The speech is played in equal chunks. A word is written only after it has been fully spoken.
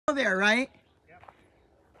There, right? Yep.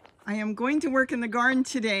 I am going to work in the garden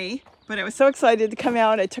today, but I was so excited to come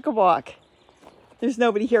out. I took a walk. There's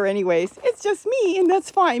nobody here anyways. It's just me, and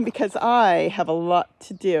that's fine because I have a lot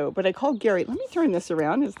to do. But I called Gary. Let me turn this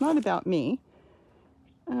around. It's not about me.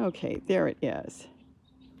 Okay, there it is.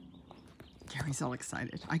 Gary's all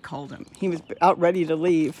excited. I called him. He was out ready to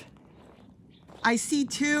leave. I see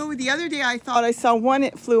two. The other day I thought I saw one.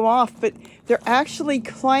 It flew off, but they're actually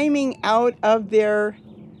climbing out of their...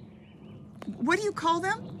 What do you call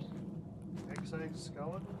them?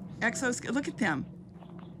 Exoskeleton. Exoskeleton. Look at them.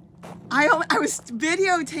 I was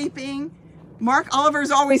videotaping. Mark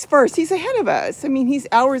Oliver's always first. He's ahead of us. I mean, he's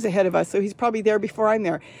hours ahead of us, so he's probably there before I'm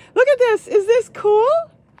there. Look at this. Is this cool?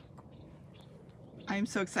 I'm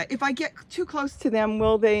so excited. If I get too close to them,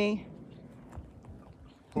 will they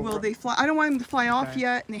fly? I don't want them to fly off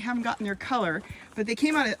yet, and they haven't gotten their color. But they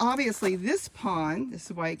came out of, obviously, this pond. This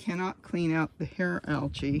is why I cannot clean out the hair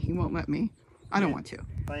algae. He won't let me. I don't want to.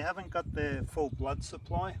 They haven't got their full blood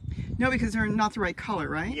supply. No, because they're not the right color,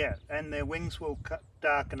 right? Yeah, and their wings will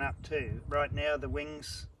darken up too. Right now the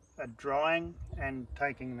wings are drying and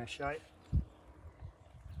taking the shape.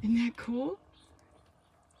 Isn't that cool?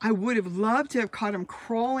 I would have loved to have caught them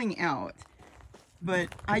crawling out, but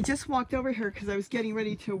I just walked over here because I was getting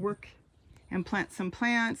ready to work and plant some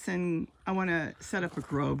plants, and I want to set up a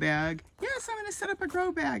grow bag. Yes, I'm going to set up a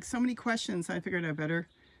grow bag. So many questions. I figured I better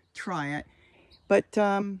try it. But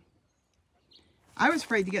I was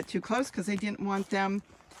afraid to get too close because I didn't want them.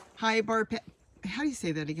 Hi, how do you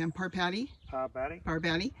say that again? Parpatty? Parpatty.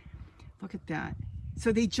 Parpatty. Look at that.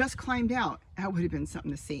 So they just climbed out. That would have been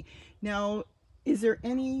something to see. Now, is there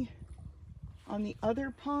any on the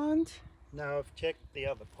other pond? No, I've checked the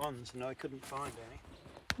other ponds and I couldn't find any.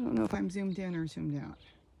 I don't know if I'm zoomed in or zoomed out.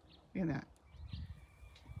 Look at that.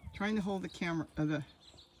 Trying to hold the camera.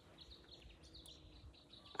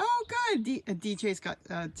 Oh, good. DJ's got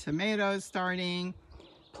tomatoes starting,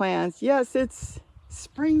 plants. Yes, it's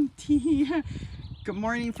spring tea. Good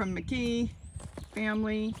morning from McGee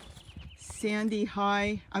family. Sandy,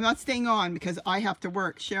 hi. I'm not staying on because I have to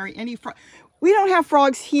work. Sherry, any frog? We don't have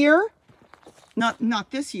frogs here. Not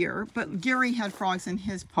this year, but Gary had frogs in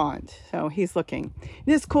his pond, so he's looking.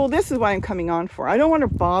 This is cool. This is what I'm coming on for. I don't want to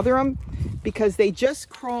bother them because they just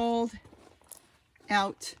crawled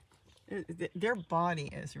out. Their body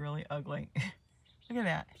is really ugly. Look at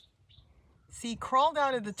that. See, crawled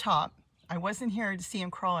out of the top. I wasn't here to see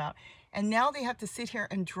him crawl out. And now they have to sit here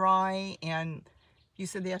and dry, and you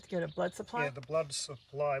said they have to get a blood supply? Yeah, the blood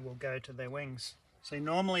supply will go to their wings. See,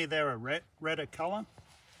 normally they're a redder colour,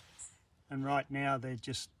 and right now they're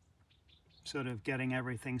just sort of getting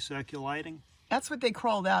everything circulating. That's what they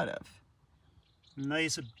crawled out of. And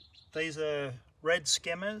these are red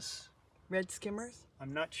skimmers. Red skimmers?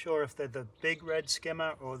 I'm not sure if they're the big red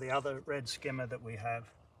skimmer or the other red skimmer that we have.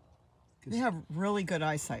 They have really good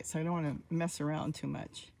eyesight, so I don't want to mess around too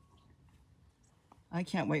much. I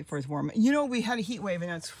can't wait for it's warm. You know, we had a heat wave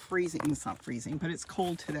and it's freezing. It's not freezing, but it's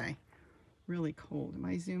cold today. Really cold. Am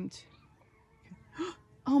I zoomed?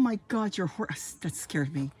 Oh my God, your horse. That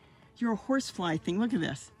scared me. You're a horsefly thing. Look at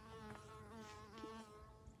this.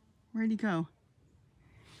 Where'd he go?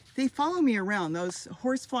 They follow me around. Those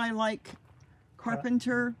horsefly-like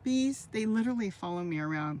carpenter bees, they literally follow me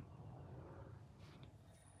around.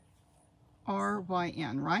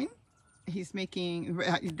 R-Y-N, right? He's making,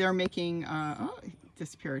 they're making, oh, it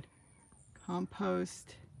disappeared.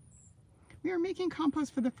 Compost. We are making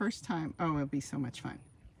compost for the first time. Oh, it'll be so much fun.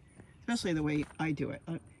 Especially the way I do it.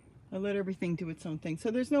 I let everything do its own thing. So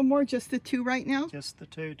there's no more, just the two right now? Just the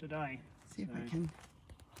two today. Let's see if I can.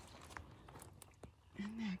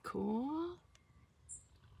 Isn't that cool?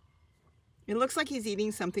 It looks like he's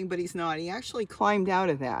eating something, but he's not. He actually climbed out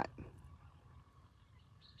of that.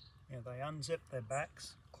 Yeah, they unzip their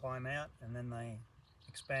backs, climb out, and then they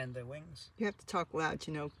expand their wings. You have to talk loud,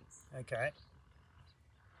 you know. Okay.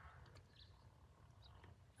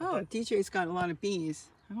 Oh, DJ's got a lot of bees.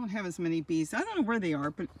 I don't have as many bees. I don't know where they are,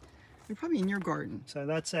 but they're probably in your garden. So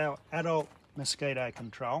that's our adult mosquito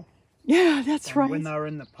control. Yeah, that's right. When they were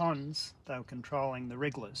in the ponds, they were controlling the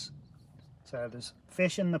wrigglers. So there's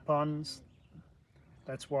fish in the ponds.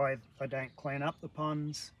 That's why they don't clean up the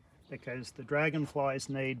ponds, because the dragonflies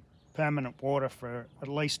need permanent water for at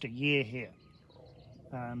least a year here.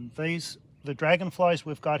 The dragonflies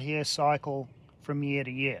we've got here cycle from year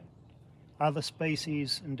to year. Other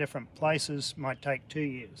species in different places might take 2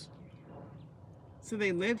 years. So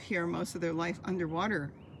they live here most of their life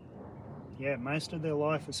underwater. Yeah, most of their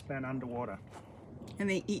life is spent underwater. And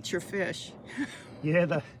they eat your fish. Yeah,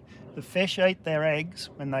 the fish eat their eggs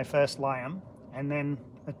when they first lay them, and then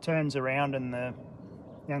it turns around and the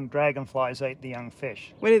young dragonflies eat the young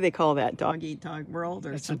fish. What do they call that? Dog eat dog world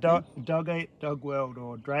or It's something? a dog eat dog world,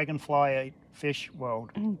 or dragonfly eat fish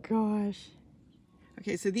world. Oh gosh.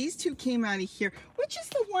 Okay, so these two came out of here. Which is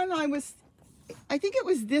the one I think it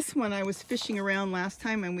was this one I was fishing around last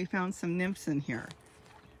time and we found some nymphs in here.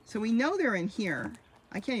 So we know they're in here.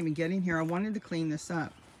 I can't even get in here. I wanted to clean this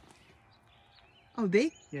up. Oh,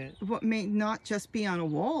 what may not just be on a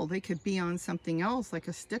wall. They could be on something else, like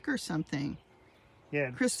a stick or something.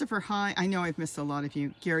 Yeah. Christopher, hi. I know I've missed a lot of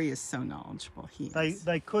you. Gary is so knowledgeable.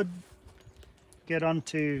 They could get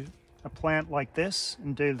onto a plant like this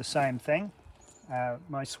and do the same thing.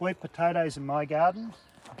 My sweet potatoes in my garden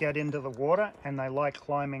get into the water and they like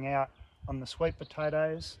climbing out on the sweet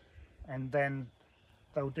potatoes, and then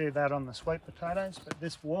they'll do that on the sweet potatoes. But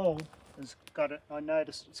this wall has got I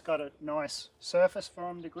noticed it's got a nice surface for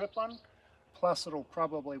them to grip on, plus it'll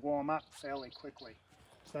probably warm up fairly quickly.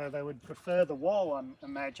 So they would prefer the wall, I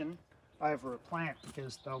imagine, over a plant,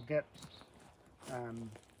 because they'll get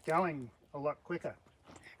going a lot quicker.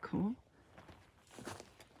 Cool.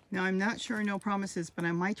 Now, I'm not sure, no promises, but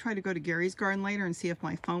I might try to go to Gary's garden later and see if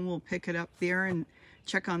my phone will pick it up there and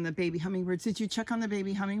check on the baby hummingbirds. Did you check on the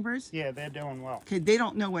baby hummingbirds? Yeah, they're doing well. Okay, they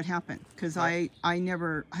don't know what happened because I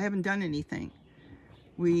haven't done anything.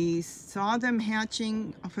 We saw them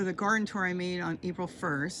hatching for the garden tour I made on April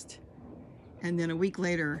 1st, and then a week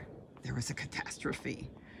later, there was a catastrophe.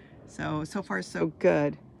 So far so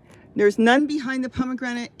good. There's none behind the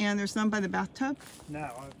pomegranate and there's none by the bathtub?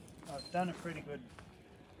 No, I've done a pretty good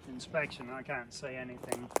inspection. I can't see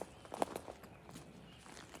anything.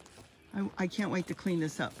 I can't wait to clean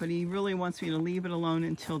this up, but he really wants me to leave it alone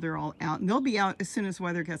until they're all out. And they'll be out as soon as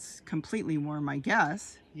weather gets completely warm, I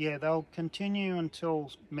guess. Yeah, they'll continue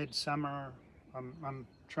until midsummer. I'm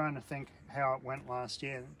trying to think how it went last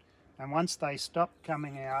year. And once they stop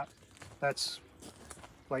coming out, that's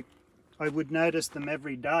like, I would notice them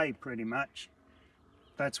every day pretty much.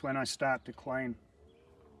 That's when I start to clean.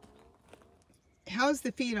 How's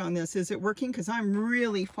the feed on this? Is it working? Because I'm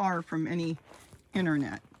really far from any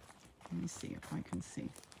internet. Let me see if I can see.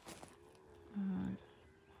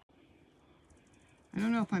 I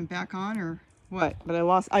don't know if I'm back on or what, but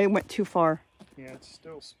I went too far. Yeah, it's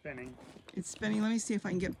still spinning. It's spinning. Let me see if I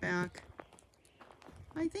can get back.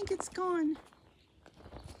 I think it's gone.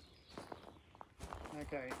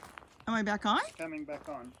 Okay. Am I back on? It's coming back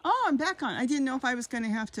on. Oh, I'm back on. I didn't know if I was going to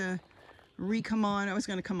have to re-come on. I was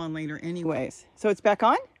going to come on later anyways. So it's back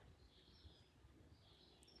on?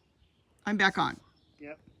 I'm back on.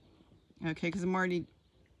 Yep. Okay, because Marty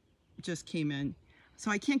just came in.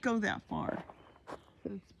 So I can't go that far.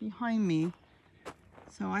 It's behind me.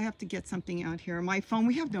 So I have to get something out here. My phone,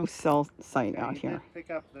 we have no cell site out here. Did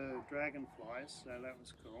pick up the dragonflies, so that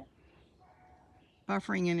was cool.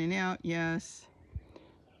 Buffering in and out, yes.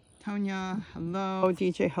 Tonya, hello.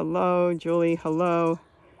 DJ, hello. Julie, hello.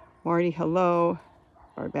 Marty, hello.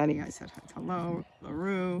 Barbati, I said hello.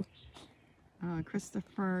 LaRue.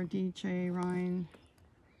 Christopher, DJ, Ryan,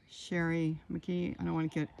 Sherry, McKee. I don't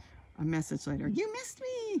want to get a message later. You missed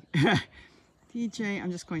me. DJ,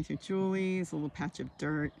 I'm just going through Julie's, a little patch of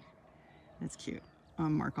dirt. That's cute.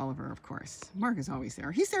 Mark Oliver, of course. Mark is always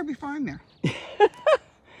there. He's there before I'm there.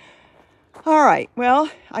 All right. Well,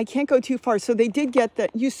 I can't go too far. So they did get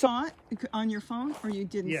that. You saw it on your phone, or you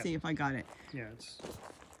didn't see if I got it?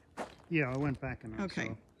 Yeah, I went back and okay.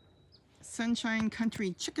 saw. Sunshine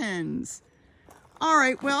Country Chickens. All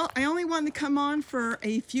right. Well, I only wanted to come on for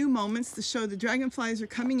a few moments to show the dragonflies are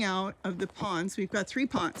coming out of the ponds. We've got 3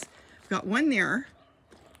 ponds. We've got one there,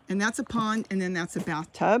 and that's a pond, and then that's a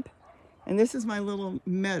bathtub. And this is my little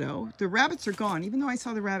meadow. The rabbits are gone, even though I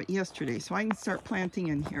saw the rabbit yesterday, so I can start planting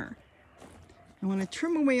in here. I want to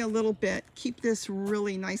trim away a little bit, keep this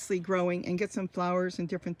really nicely growing, and get some flowers and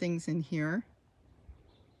different things in here.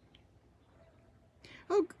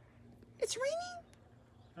 Oh, it's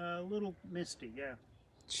raining? A little misty, yeah.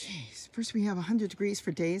 Jeez, first we have 100 degrees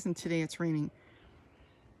for days, and today it's raining.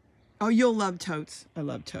 Oh, you'll love totes. I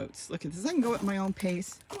love totes. Look at this. I can go at my own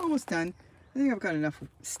pace. I'm almost done. I think I've got enough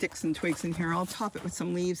sticks and twigs in here. I'll top it with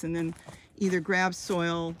some leaves and then either grab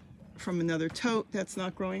soil from another tote that's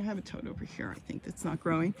not growing. I have a tote over here, I think, that's not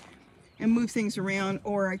growing, and move things around,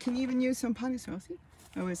 or I can even use some potting soil. See,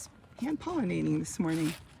 I was hand pollinating this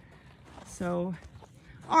morning. So,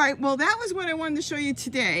 all right, well, that was what I wanted to show you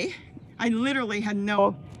today. I literally had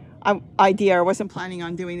no idea. I wasn't planning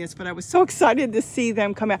on doing this, but I was so excited to see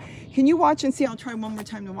them come out. Can you watch and see? I'll try one more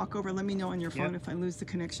time to walk over. Let me know on your phone if I lose the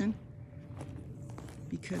connection,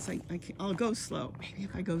 because I'll go slow. Maybe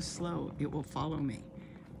if I go slow, it will follow me.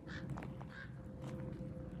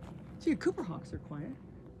 See, Cooper hawks are quiet.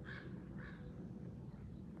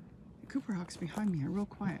 Cooper hawks behind me are real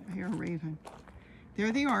quiet. I hear a raven.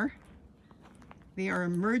 There they are. They are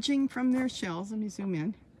emerging from their shells. Let me zoom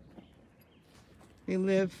in. They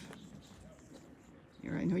live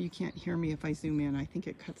here. I know you can't hear me if I zoom in. I think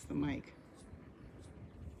it cuts the mic.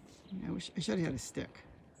 I should have had a stick.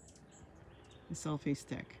 A selfie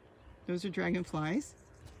stick. Those are dragonflies.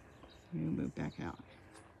 Let me move back out.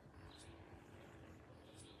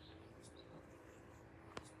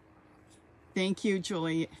 Thank you,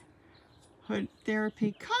 Julie. Hood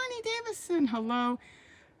Therapy. Connie Davison, hello.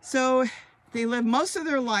 So they live most of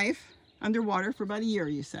their life underwater for about a year,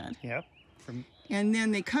 you said. Yep. And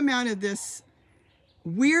then they come out of this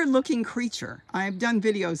weird looking creature. I've done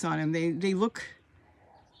videos on them. They look,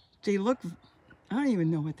 I don't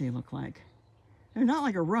even know what they look like. They're not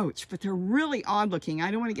like a roach, but they're really odd looking.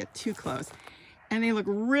 I don't want to get too close. And they look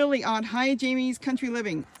really odd. Hi, Jamie's Country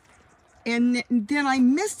Living. And then I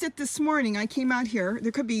missed it this morning. I came out here.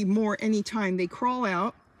 There could be more anytime. They crawl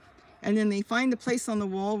out and then they find the place on the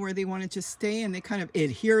wall where they want to just stay, and they kind of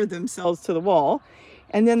adhere themselves to the wall.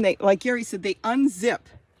 And then they, like Gary said, they unzip.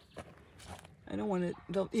 I don't want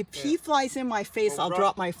to, if he flies in my face, I'll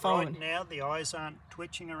drop my phone. Right now the eyes aren't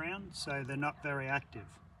twitching around, so they're not very active.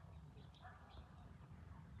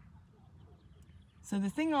 So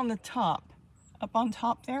the thing on the top, up on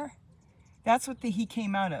top there, that's what he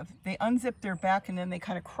came out of. They unzip their back and then they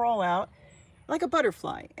kind of crawl out like a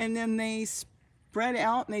butterfly. And then they spread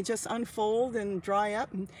out and they just unfold and dry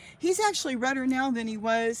up. And he's actually redder now than he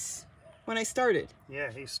was when I started. Yeah,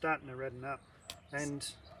 he's starting to redden up. And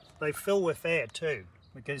they fill with air too,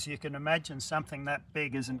 because you can imagine something that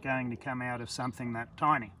big isn't going to come out of something that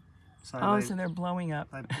tiny. So so they're blowing up.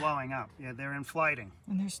 They're blowing up. Yeah, they're inflating.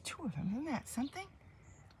 And there's two of them. Isn't that something?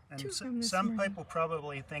 And some people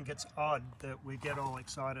probably think it's odd that we get all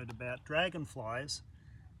excited about dragonflies,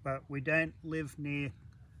 but we don't live near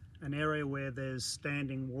an area where there's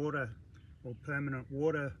standing water or permanent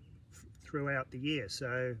water throughout the year.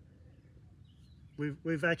 So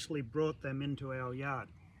we've actually brought them into our yard.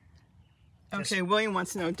 Okay, William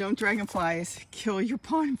wants to know, don't dragonflies kill your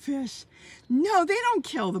pond fish? No, they don't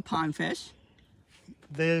kill the pond fish.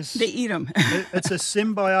 They eat them. It's a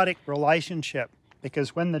symbiotic relationship.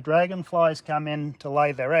 Because when the dragonflies come in to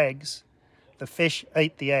lay their eggs, the fish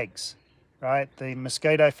eat the eggs, right? The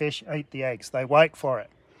mosquito fish eat the eggs. They wait for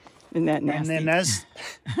it. Isn't that nasty? And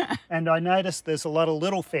then and I noticed there's a lot of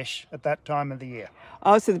little fish at that time of the year.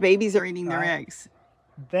 Oh, so the babies are eating their eggs.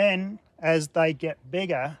 Then, as they get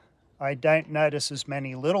bigger, I don't notice as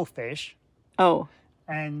many little fish. Oh.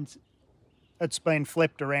 And it's been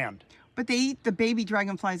flipped around. But they eat the baby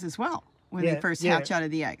dragonflies as well. When they first hatch out of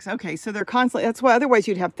the eggs. Okay, so they're constantly, that's why otherwise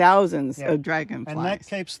you'd have thousands of dragonflies. And that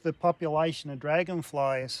keeps the population of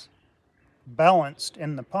dragonflies balanced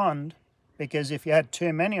in the pond, because if you had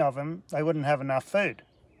too many of them, they wouldn't have enough food.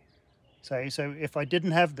 So if I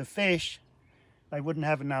didn't have the fish, they wouldn't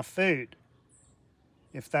have enough food,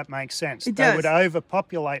 if that makes sense. They would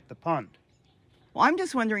overpopulate the pond. Well, I'm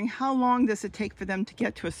just wondering, how long does it take for them to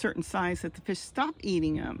get to a certain size that the fish stop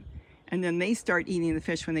eating them? And then they start eating the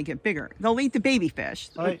fish when they get bigger. They'll eat the baby fish.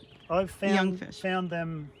 I've found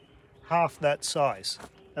them half that size,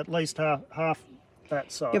 at least half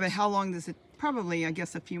that size. Yeah, but how long does it? Probably, I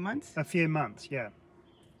guess, a few months. A few months, yeah.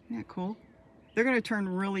 Isn't that cool? They're going to turn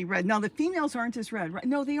really red. Now the females aren't as red, right?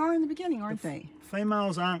 No, they are in the beginning, aren't they?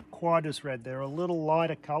 Females aren't quite as red. They're a little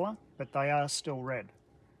lighter color, but they are still red.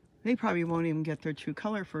 They probably won't even get their true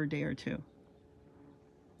color for a day or two.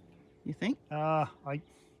 You think?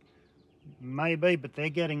 Maybe, but they're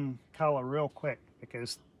getting colour real quick,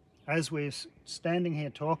 because as we're standing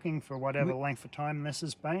here talking for whatever length of time this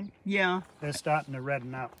has been, they're starting to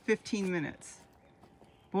redden up. 15 minutes.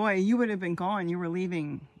 Boy, you would have been gone. You were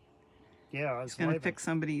leaving. Yeah, I was going to fix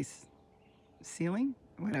somebody's ceiling?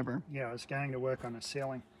 Whatever. Yeah, I was going to work on a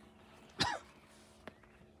ceiling.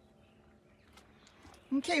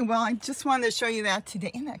 Okay, well, I just wanted to show you that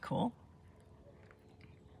today. Isn't that cool?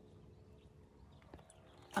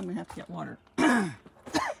 I'm going to have to get water. I'm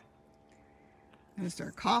going to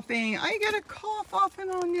start coughing. I get a cough off and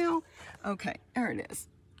on now. Okay, there it is.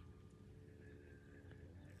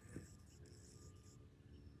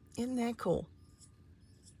 Isn't that cool?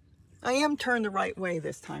 I am turned the right way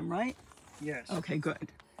this time, right? Yes. Okay, good.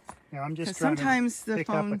 Yeah, I'm just trying sometimes to pick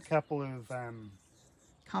up a couple of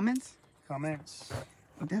comments. Oh,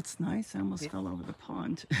 that's nice. I almost fell over the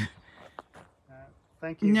pond.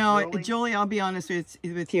 Thank you, no, Julie. Julie, I'll be honest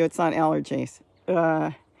with you. It's not allergies.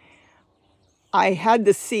 I had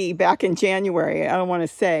the C back in January, I don't want to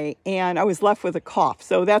say, and I was left with a cough.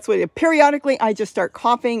 So that's what periodically I just start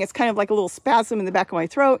coughing. It's kind of like a little spasm in the back of my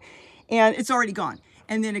throat, and it's already gone.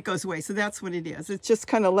 and then it goes away. So that's what it is. It's just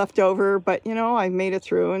kind of left over, but you know, I made it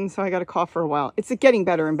through, and so I got a cough for a while. It's getting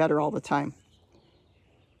better and better all the time.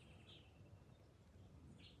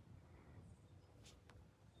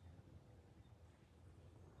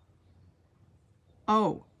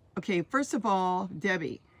 Oh, okay. First of all,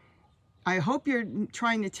 Debbie, I hope you're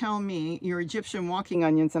trying to tell me you're Egyptian walking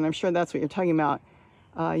onions, and I'm sure that's what you're talking about.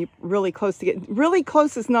 You're really close to get, really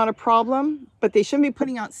close is not a problem, but they shouldn't be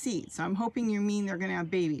putting out seeds. So I'm hoping you mean they're going to have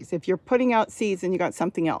babies. If you're putting out seeds, then you got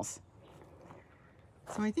something else.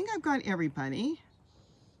 So I think I've got everybody.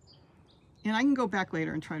 And I can go back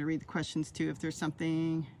later and try to read the questions too if there's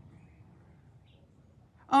something.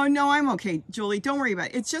 Oh no, I'm okay, Julie. Don't worry about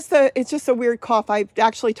it. It's just a weird cough. I've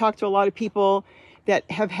actually talked to a lot of people that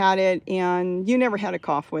have had it, and you never had a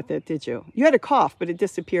cough with it, did you? You had a cough, but it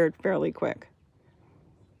disappeared fairly quick.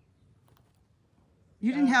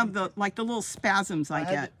 You didn't have the little spasms I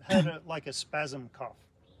get. Had like a spasm cough.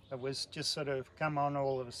 It was just sort of come on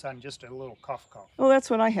all of a sudden, just a little cough. Oh, that's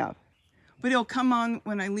what I have. But it'll come on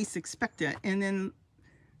when I least expect it, and then,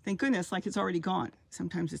 thank goodness, like it's already gone.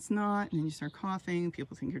 Sometimes it's not, and then you start coughing.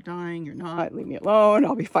 People think you're dying. You're not. Leave me alone.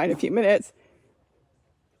 I'll be fine in a few minutes.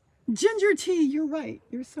 Ginger tea. You're right.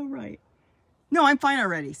 You're so right. No, I'm fine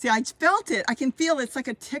already. See, I felt it. I can feel it. It's like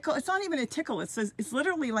a tickle. It's not even a tickle. It's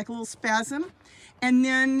literally like a little spasm, and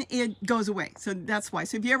then it goes away. So that's why.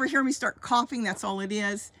 So if you ever hear me start coughing, that's all it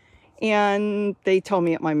is. And they told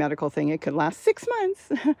me at my medical thing it could last 6 months.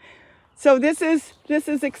 So this is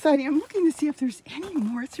exciting. I'm looking to see if there's any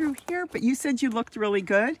more through here, but you said you looked really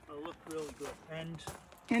good. It looked really good.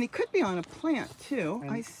 And it could be on a plant too.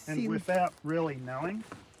 And, I see. and without really knowing,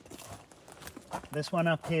 this one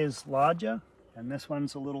up here is larger and this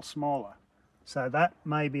one's a little smaller. So that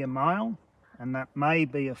may be a male and that may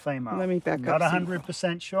be a female. Let me back up. Not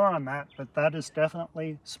 100% sure on that, but that is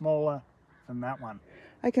definitely smaller than that one.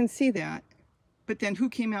 I can see that. But then who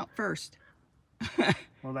came out first?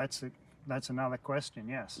 Well, that's another question,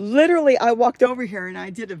 yes. Literally, I walked over here and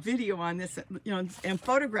I did a video on this, you know, and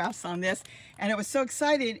photographs on this, and I was so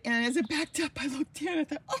excited. And as it backed up, I looked in and I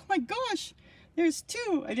thought, oh my gosh, there's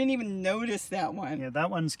two. I didn't even notice that one. Yeah,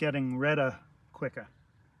 that one's getting redder quicker.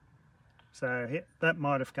 So that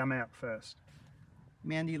might have come out first.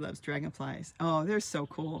 Mandy loves dragonflies. Oh, they're so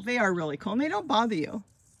cool. They are really cool, and they don't bother you.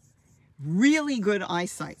 Really good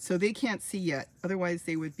eyesight, so they can't see yet. Otherwise,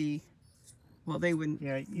 they would be, well, they wouldn't.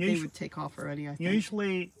 Yeah, they would take off already, I think.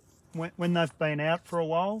 Usually, when they've been out for a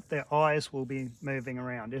while, their eyes will be moving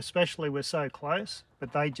around, especially we're so close,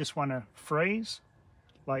 but they just want to freeze,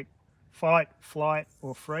 like fight, flight,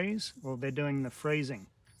 or freeze. Well, they're doing the freezing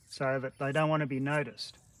so that they don't want to be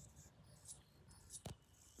noticed.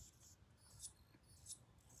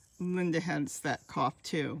 Linda has that cough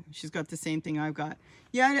too. She's got the same thing I've got.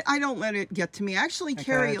 Yeah, I don't let it get to me. I actually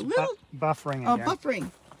carry a little buffering again. Oh,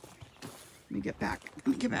 buffering. Let me get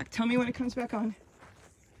back. Tell me when it comes back on.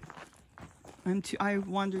 I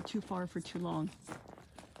wandered too far for too long.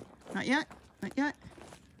 Not yet. Not yet.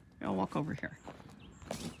 I'll walk over here.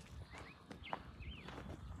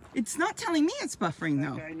 It's not telling me it's buffering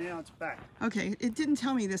though. Okay, now it's back. Okay, it didn't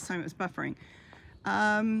tell me this time it was buffering.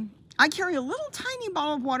 I carry a little tiny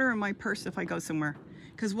bottle of water in my purse if I go somewhere,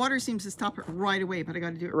 because water seems to stop it right away, but I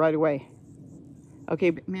got to do it right away. Okay,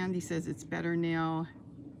 but Mandy says it's better now.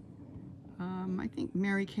 I think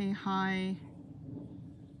Mary Kay High,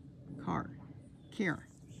 Care,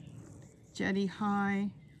 Jetty High.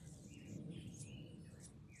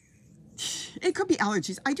 It could be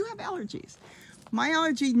allergies. I do have allergies. My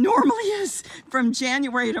allergy normally is from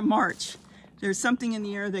January to March. There's something in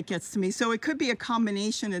the air that gets to me. So it could be a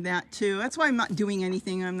combination of that too. That's why I'm not doing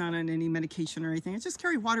anything. I'm not on any medication or anything. I just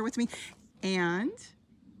carry water with me and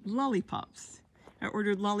lollipops. I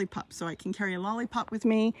ordered lollipops so I can carry a lollipop with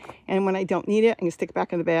me. And when I don't need it, I can stick it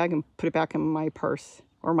back in the bag and put it back in my purse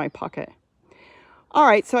or my pocket. All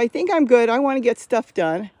right, so I think I'm good. I want to get stuff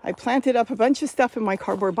done. I planted up a bunch of stuff in my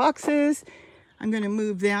cardboard boxes. I'm going to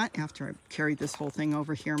move that after I've carried this whole thing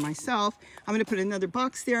over here myself. I'm going to put another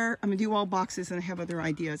box there. I'm going to do all boxes, and I have other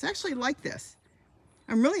ideas. I actually like this.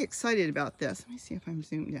 I'm really excited about this. Let me see if I'm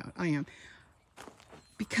zoomed out. I am.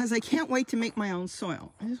 Because I can't wait to make my own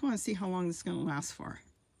soil. I just want to see how long this is going to last for.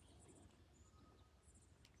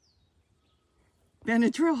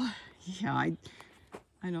 Benadryl. Yeah, I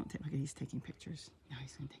don't think. Look, he's taking pictures. Now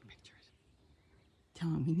he's going to take pictures. Tell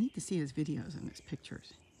him we need to see his videos and his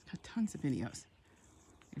pictures. He's got tons of videos.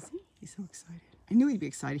 Is he? He's so excited. I knew he'd be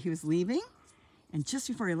excited. He was leaving, and just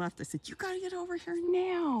before he left, I said, you got to get over here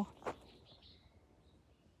now.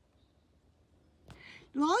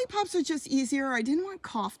 Lollipops are just easier. I didn't want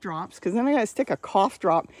cough drops because then I gotta stick a cough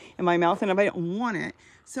drop in my mouth and I don't want it.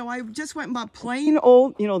 So I just went and bought plain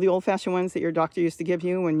old, you know, the old-fashioned ones that your doctor used to give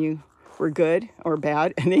you when you were good or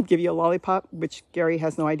bad, and they'd give you a lollipop, which Gary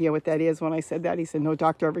has no idea what that is. When I said that, he said, no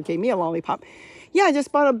doctor ever gave me a lollipop. Yeah, I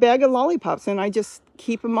just bought a bag of lollipops and I just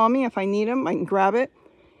keep them on me. If I need them, I can grab it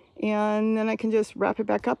and then I can just wrap it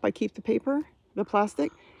back up. I keep the paper, the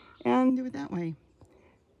plastic, and do it that way.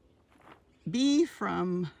 B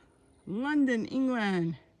from London,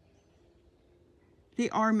 England. They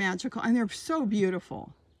are magical and they're so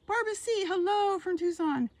beautiful. Barbara C, hello from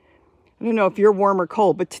Tucson. I don't know if you're warm or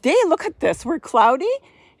cold, but today, look at this. We're cloudy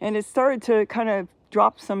and it started to kind of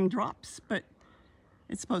drop some drops, but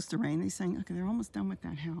it's supposed to rain. They're saying, okay, they're almost done with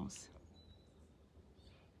that house.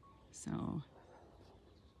 So,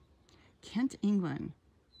 Kent, England.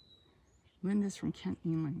 Linda's from Kent,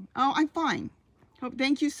 England. Oh, I'm fine. Oh,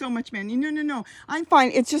 thank you so much, man. No. I'm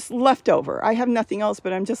fine. It's just leftover. I have nothing else,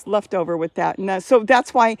 but I'm just leftover with that. And so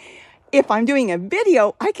that's why if I'm doing a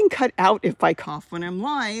video, I can cut out if I cough. When I'm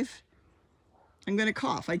live, I'm going to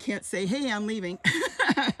cough. I can't say, hey, I'm leaving.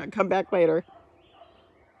 I'll come back later.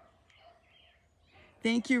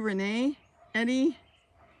 Thank you, Renee.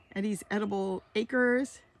 Eddie's Edible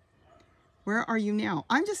Acres. Where are you now?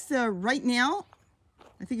 I'm just right now.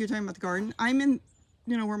 I think you're talking about the garden. I'm in,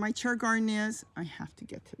 you know, where my chair garden is. I have to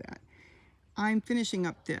get to that. I'm finishing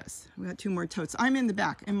up this. We got 2 more totes. I'm in the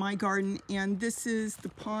back in my garden, and this is the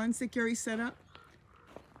ponds that Gary set up.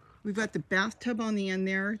 We've got the bathtub on the end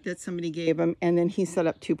there that somebody gave him, and then he set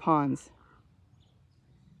up 2 ponds.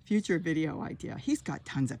 Future video idea. He's got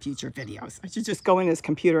tons of future videos. I should just go in his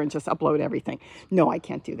computer and just upload everything. No, I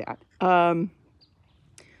can't do that.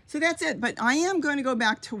 So that's it, but I am going to go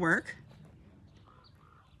back to work.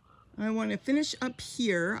 I want to finish up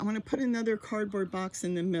here. I want to put another cardboard box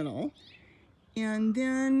in the middle. And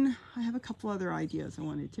then I have a couple other ideas I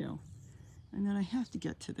want to do. And then I have to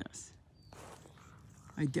get to this.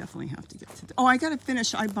 I definitely have to get to this. Oh, I got to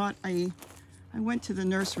finish. I went to the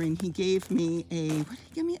nursery and he gave me what did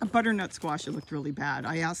he give me? A butternut squash. It looked really bad.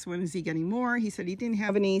 I asked, when is he getting more? He said he didn't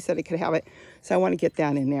have any. He said he could have it. So I want to get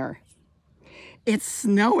that in there. It's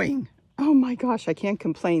snowing. Oh my gosh, I can't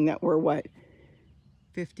complain that we're what?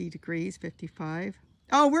 50 degrees, 55.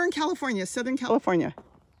 Oh, we're in California, Southern California.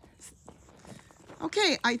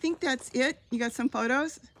 Okay, I think that's it. You got some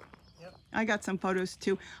photos? Yep. I got some photos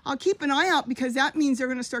too. I'll keep an eye out because that means they're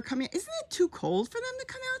going to start coming. Isn't it too cold for them to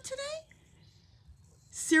come out today?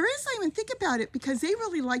 Seriously, I mean, think about it, because they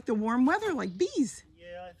really like the warm weather like bees.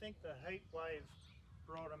 Yeah, I think the heat wave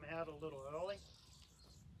brought them out a little early.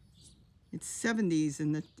 It's 70s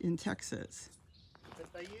in Texas.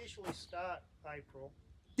 But they usually start April.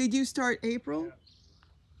 They do start April? Yeah.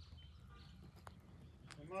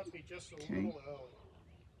 It might be just a little early.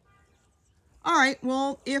 All right,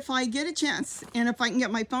 well, if I get a chance and if I can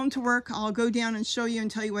get my phone to work, I'll go down and show you and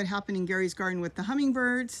tell you what happened in Gary's garden with the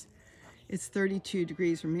hummingbirds. It's 32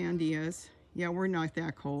 degrees where Mandy is. Yeah, we're not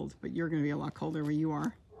that cold, but you're going to be a lot colder where you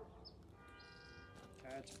are.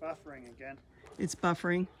 It's buffering again. It's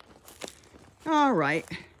buffering. All right.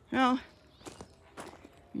 Well,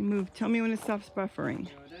 you move. Tell me when it stops buffering.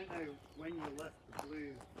 Yeah, I don't know when you left the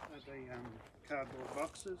blue cardboard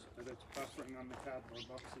boxes, but it's buffering on the cardboard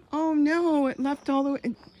boxes. Oh no, it left all the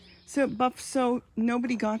way. So it buffed, so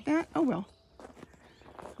nobody got that? Oh well.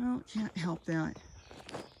 Well, can't help that.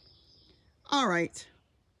 All right.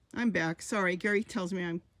 I'm back. Sorry, Gary tells me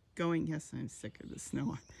I'm going. Yes, I'm sick of the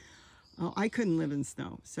snow. Oh, I couldn't live in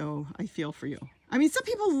snow, so I feel for you. I mean, some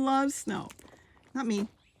people love snow. Not me.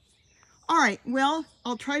 All right, well,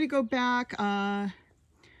 I'll try to go back.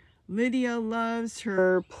 Lydia loves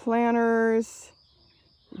her planters.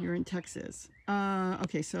 You're in Texas.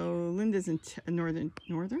 Okay, so Linda's in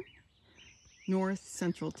North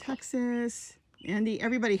Central Texas. Andy,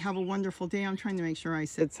 everybody have a wonderful day. I'm trying to make sure I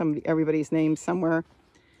said everybody's name somewhere.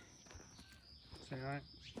 See,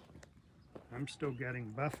 I'm still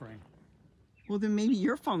getting buffering. Well, then maybe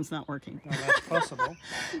your phone's not working. Well, that's possible.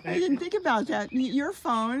 I didn't think about that. Your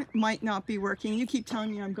phone might not be working. You keep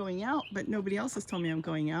telling me I'm going out, but nobody else has told me I'm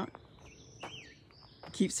going out.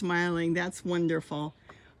 Keep smiling. That's wonderful.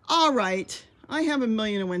 All right. I have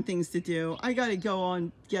 1,000,001 things to do. I got to go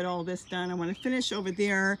on, get all this done. I want to finish over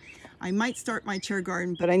there. I might start my chair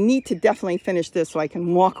garden, but I need to definitely finish this so I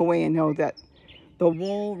can walk away and know that the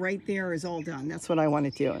wall right there is all done. That's what I want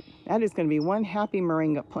to do. That is going to be one happy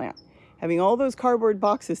moringa plant. Having all those cardboard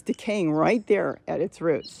boxes decaying right there at its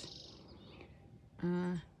roots.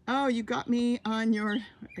 Oh, you got me on your...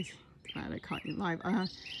 Glad I caught you live.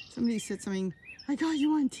 Somebody said something. I got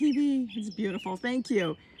you on TV. It's beautiful. Thank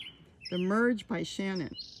you. The Merge by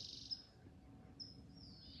Shannon.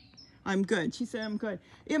 I'm good. She said I'm good.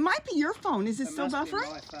 It might be your phone. Is it still must be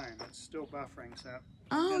buffering? my phone. It's still buffering, so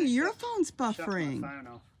Oh, your phone's shut my buffering. phone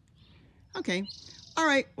off. Okay. All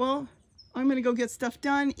right. Well, I'm going to go get stuff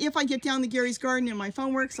done. If I get down to Gary's garden and my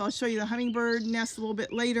phone works, I'll show you the hummingbird nest a little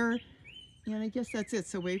bit later. And I guess that's it.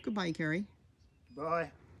 So wave goodbye, Gary. Bye.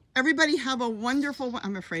 Everybody have a wonderful one.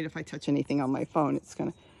 I'm afraid if I touch anything on my phone, it's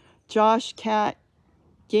going to... Josh Cat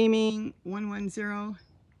Gaming 110.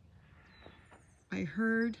 I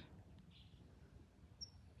heard...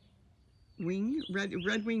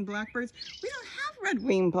 red-winged blackbirds. We don't have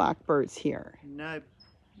red-winged blackbirds here. No,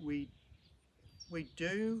 we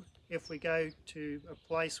do if we go to a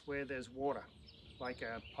place where there's water, like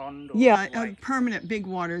a pond or Yeah, a lake. a permanent big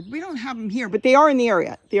water. We don't have them here, but they are in the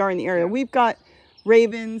area. They are in the area. Yeah. We've got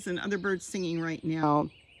ravens and other birds singing right now.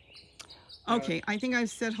 Okay, I think I've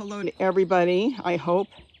said hello to everybody, I hope.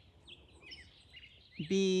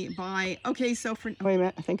 Bye. Okay, so for... Wait a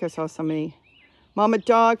minute, I think I saw somebody... Mama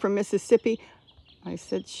Dog from Mississippi. I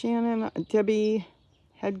said Shannon, Debbie,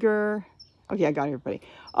 Hedger. Okay, I got everybody.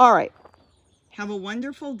 All right. Have a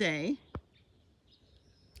wonderful day.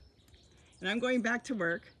 And I'm going back to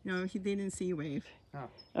work. No, they didn't see you wave. Oh.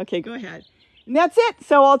 Okay, go ahead. And that's it.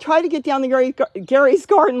 So I'll try to get down to Gary's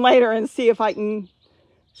garden later and see if I can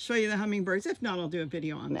show you the hummingbirds. If not, I'll do a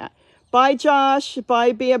video on that. Bye, Josh.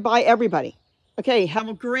 Bye, Bea. Bye, everybody. Okay, have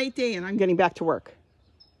a great day, and I'm getting back to work.